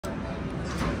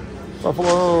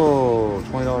Buffalo,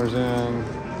 $20 in.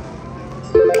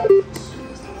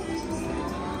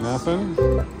 Nothing.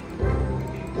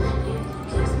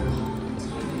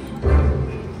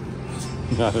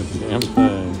 Not a damn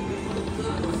thing.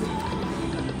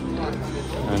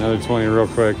 Another 20 real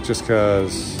quick, just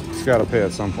because it's got to pay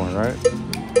at some point, right?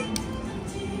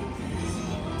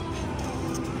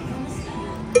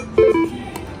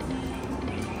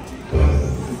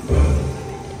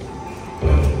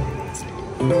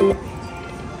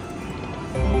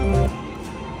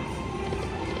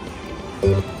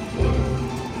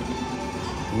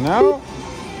 No.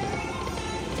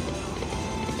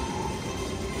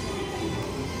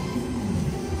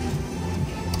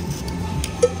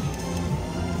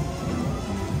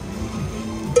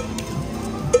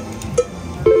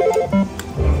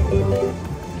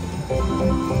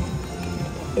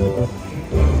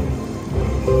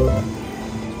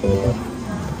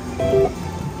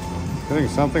 Getting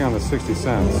something on the 60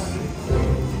 cents.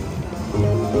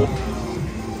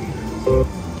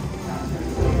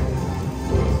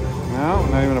 No,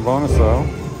 not even a bonus though.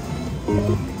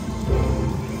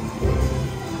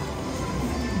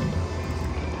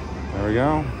 There we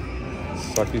go.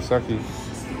 Sucky, sucky.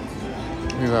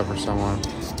 Leave that for someone.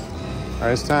 All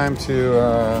right, it's time to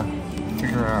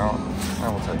figure out. I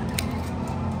will take it.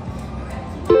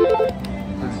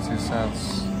 32 cents.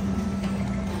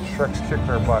 Shrek's kicked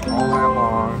our butt all night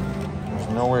long. There's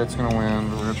no way it's gonna win,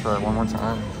 but we're gonna try it one more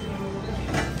time.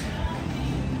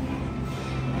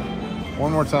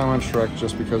 One more time on Shrek,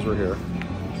 just because we're here.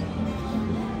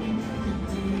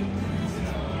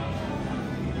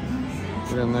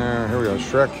 Get in there. Here we go,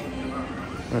 Shrek.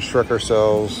 I'm gonna Shrek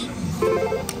ourselves.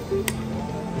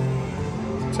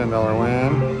 $10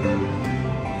 win.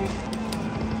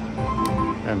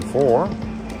 And 4.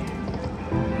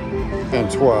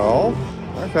 And 12.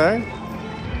 Okay.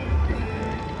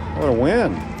 What a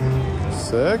win.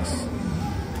 6.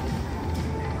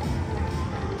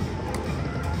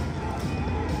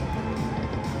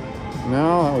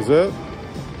 No, that was it.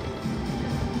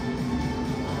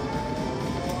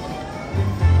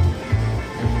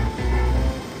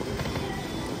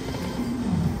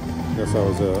 Guess that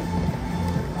was it.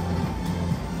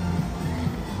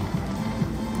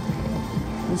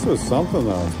 This was something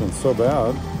though. It's been so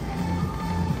bad.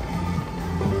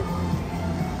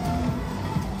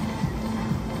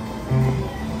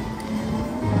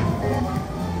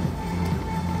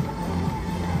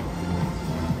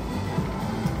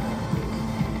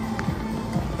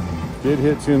 Did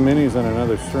hit 2 minis on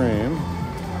another stream.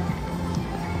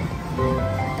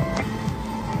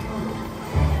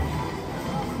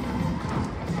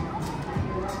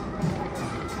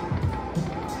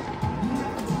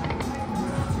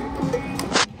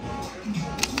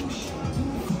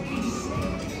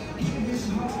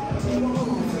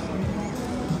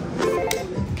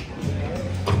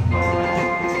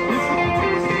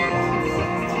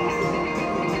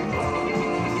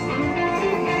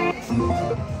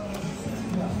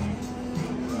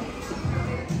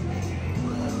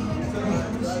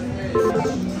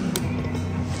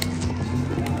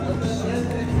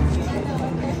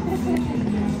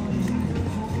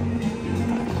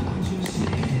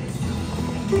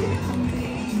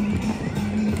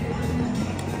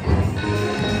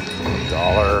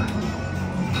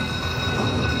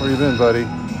 Where you been, buddy?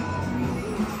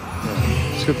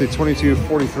 It's 50, 22,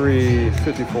 43,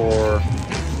 54.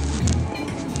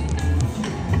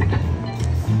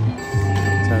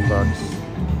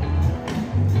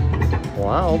 $10.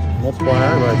 Wild.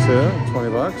 Multiplier by 2.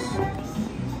 $20.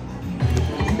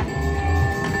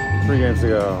 3 games to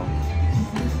go.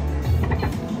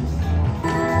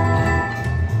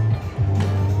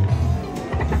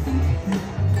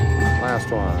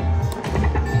 Last one.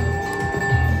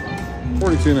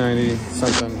 42.90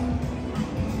 something.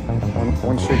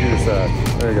 One shake of your set.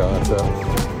 There you go. That's it.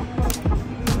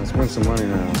 Let's win some money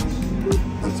now.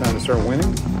 Is it time to start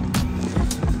winning?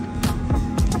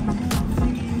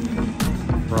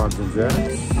 Frogs and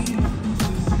Jacks.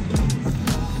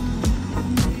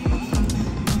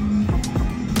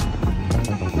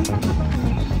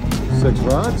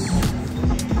 $6.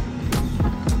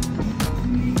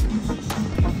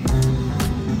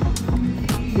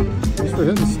 We're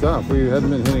hitting stuff. We hadn't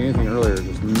been hitting anything earlier,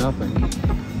 just nothing.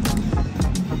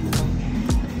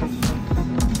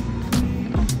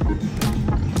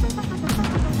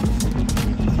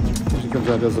 She comes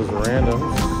out and does those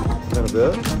randoms in a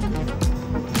bit.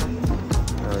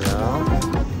 There we go.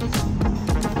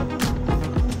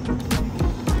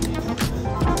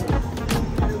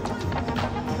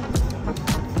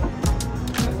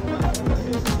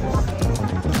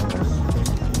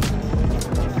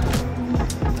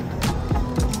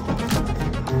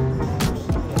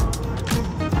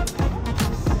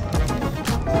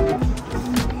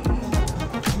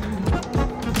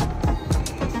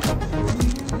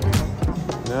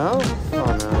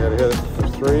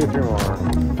 Three more.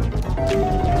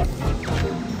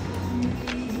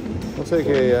 We'll take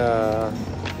a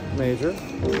major.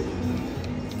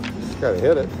 Just gotta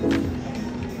hit it.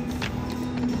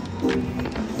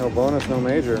 No bonus, no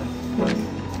major.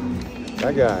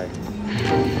 That guy.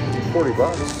 $40.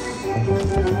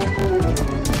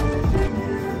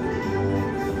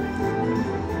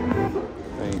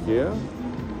 Thank you.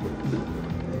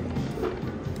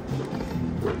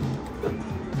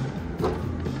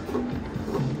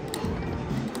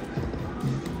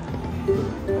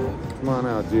 Come on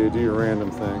out, dude. Do your random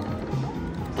thing.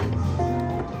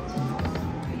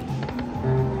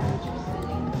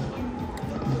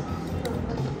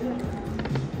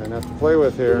 Enough to play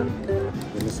with here.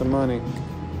 Give me some money.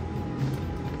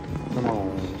 Come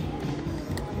on.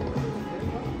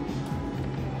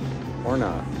 Or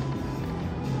not.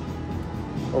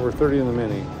 Over 30 in the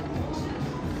mini.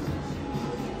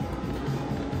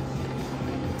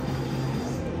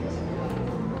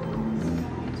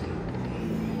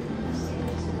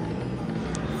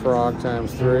 Frog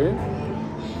times 3.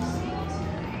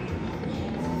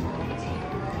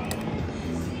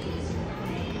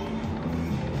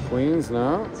 Queens,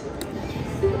 no.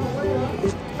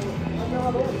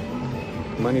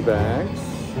 Money bags.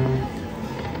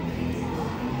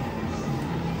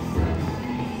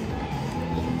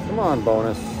 Come on,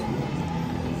 bonus.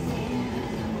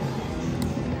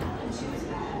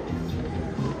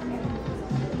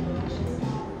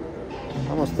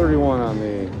 Almost 31 on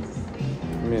the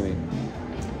mini.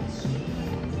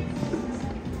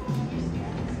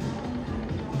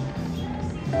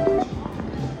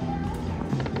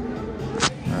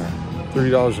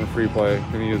 $30 in free play.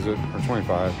 Gonna use it, or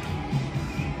 25.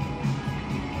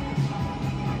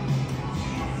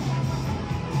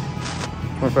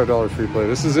 $25 free play.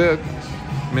 This is it.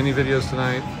 Mini videos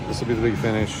tonight. This will be the big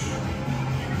finish.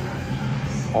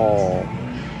 All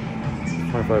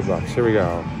 25 bucks. Here we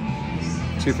go.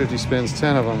 250 spins,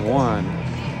 10 of them. 1,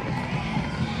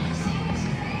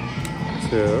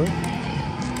 2.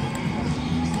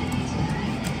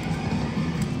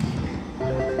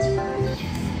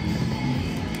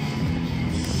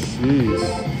 Jeez.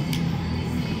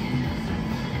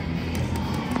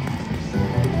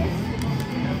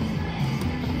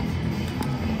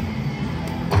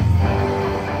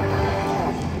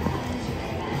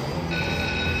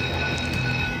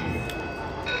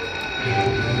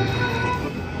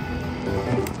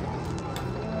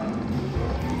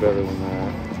 Better than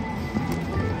that.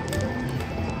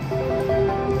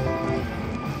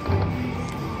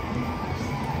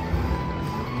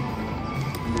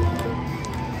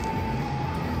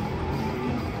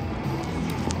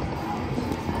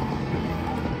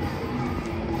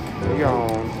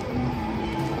 Gone.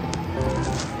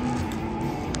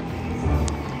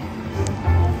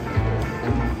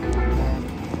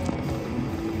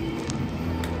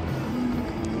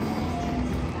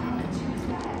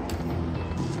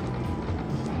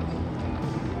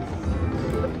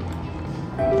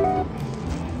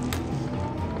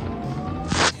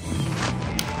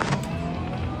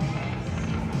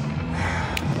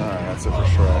 Alright, that's it for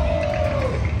Shrek.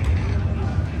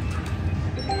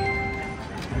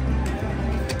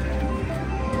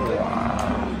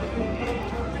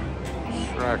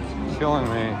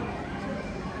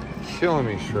 Killing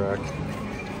me, Shrek.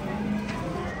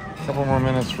 A couple more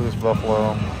minutes for this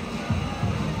buffalo.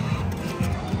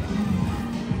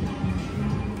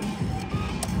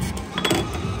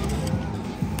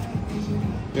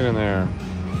 Get in there.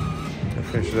 I'll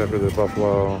finish it after the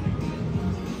buffalo.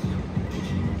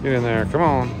 Get in there, come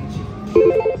on.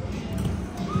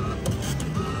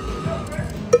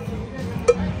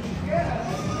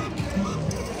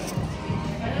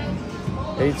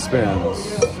 Eight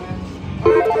spins.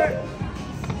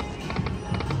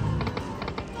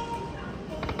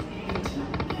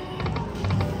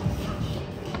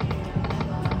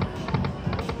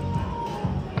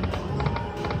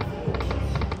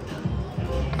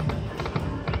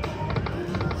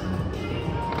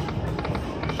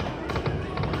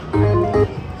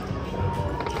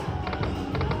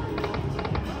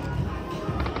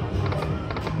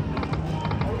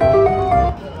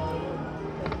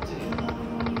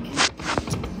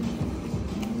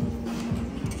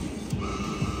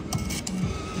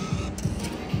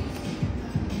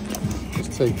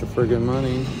 Take the friggin'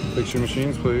 money. Fix your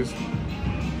machines, please.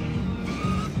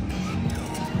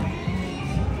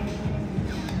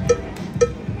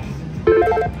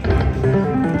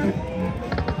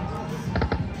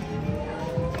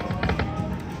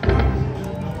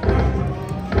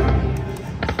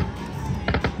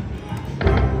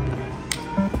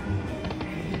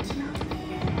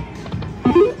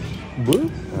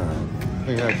 Boop. All right. I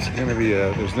think that's gonna be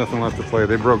it. There's nothing left to play.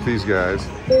 They broke these guys.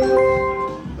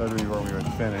 That'd be where we would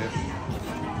finish.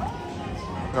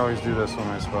 I always do this one,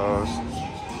 I suppose.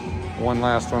 One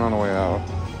last one on the way out.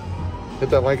 Hit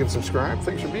that like and subscribe.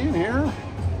 Thanks for being here.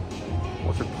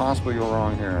 What could possibly go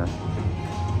wrong here?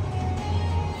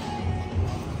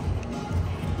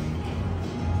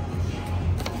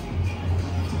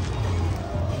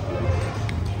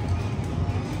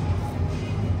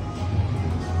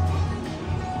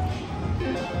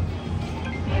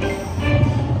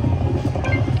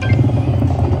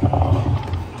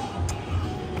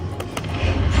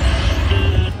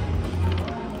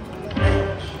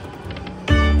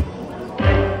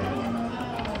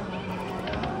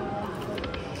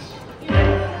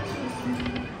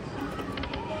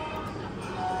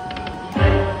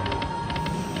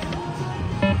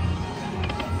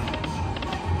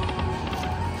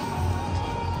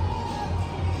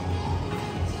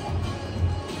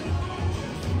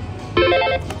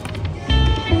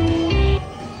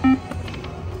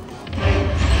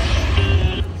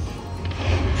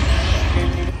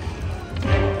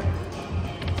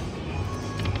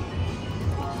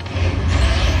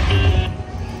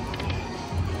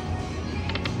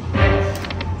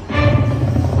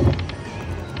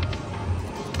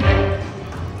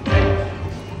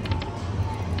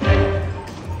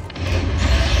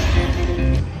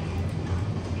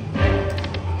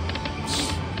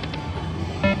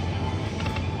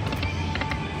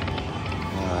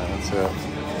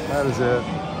 That is it.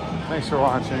 Thanks for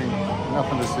watching.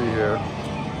 Nothing to see here.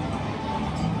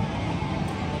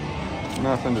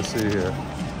 Nothing to see here.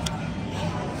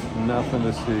 Nothing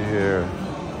to see here.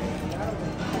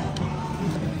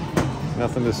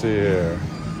 Nothing to see here.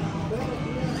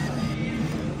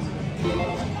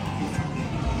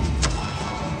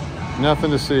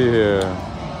 Nothing to see here.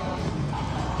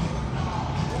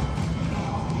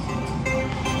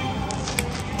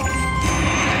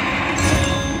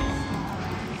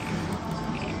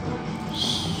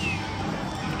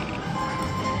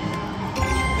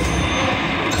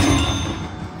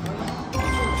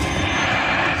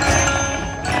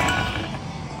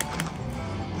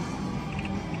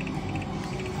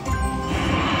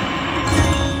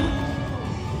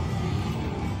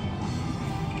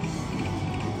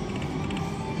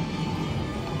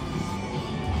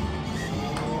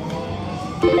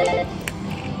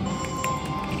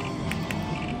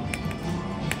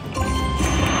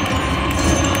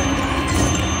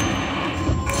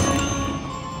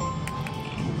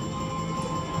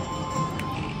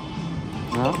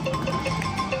 No?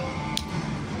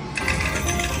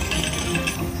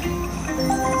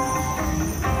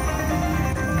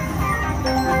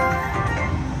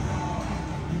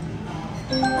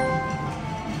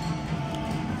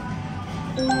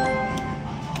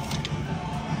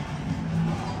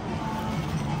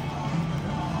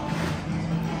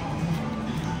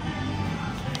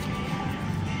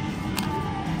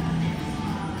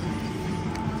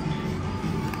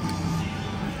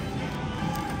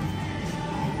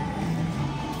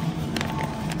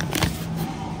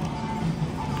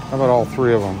 How about all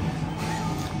three of them?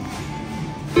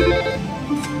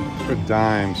 Good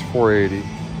dimes, 480.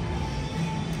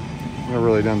 Never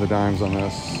really done the dimes on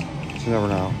this, but you never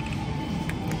know.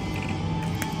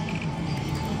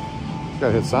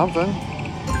 Gotta hit something.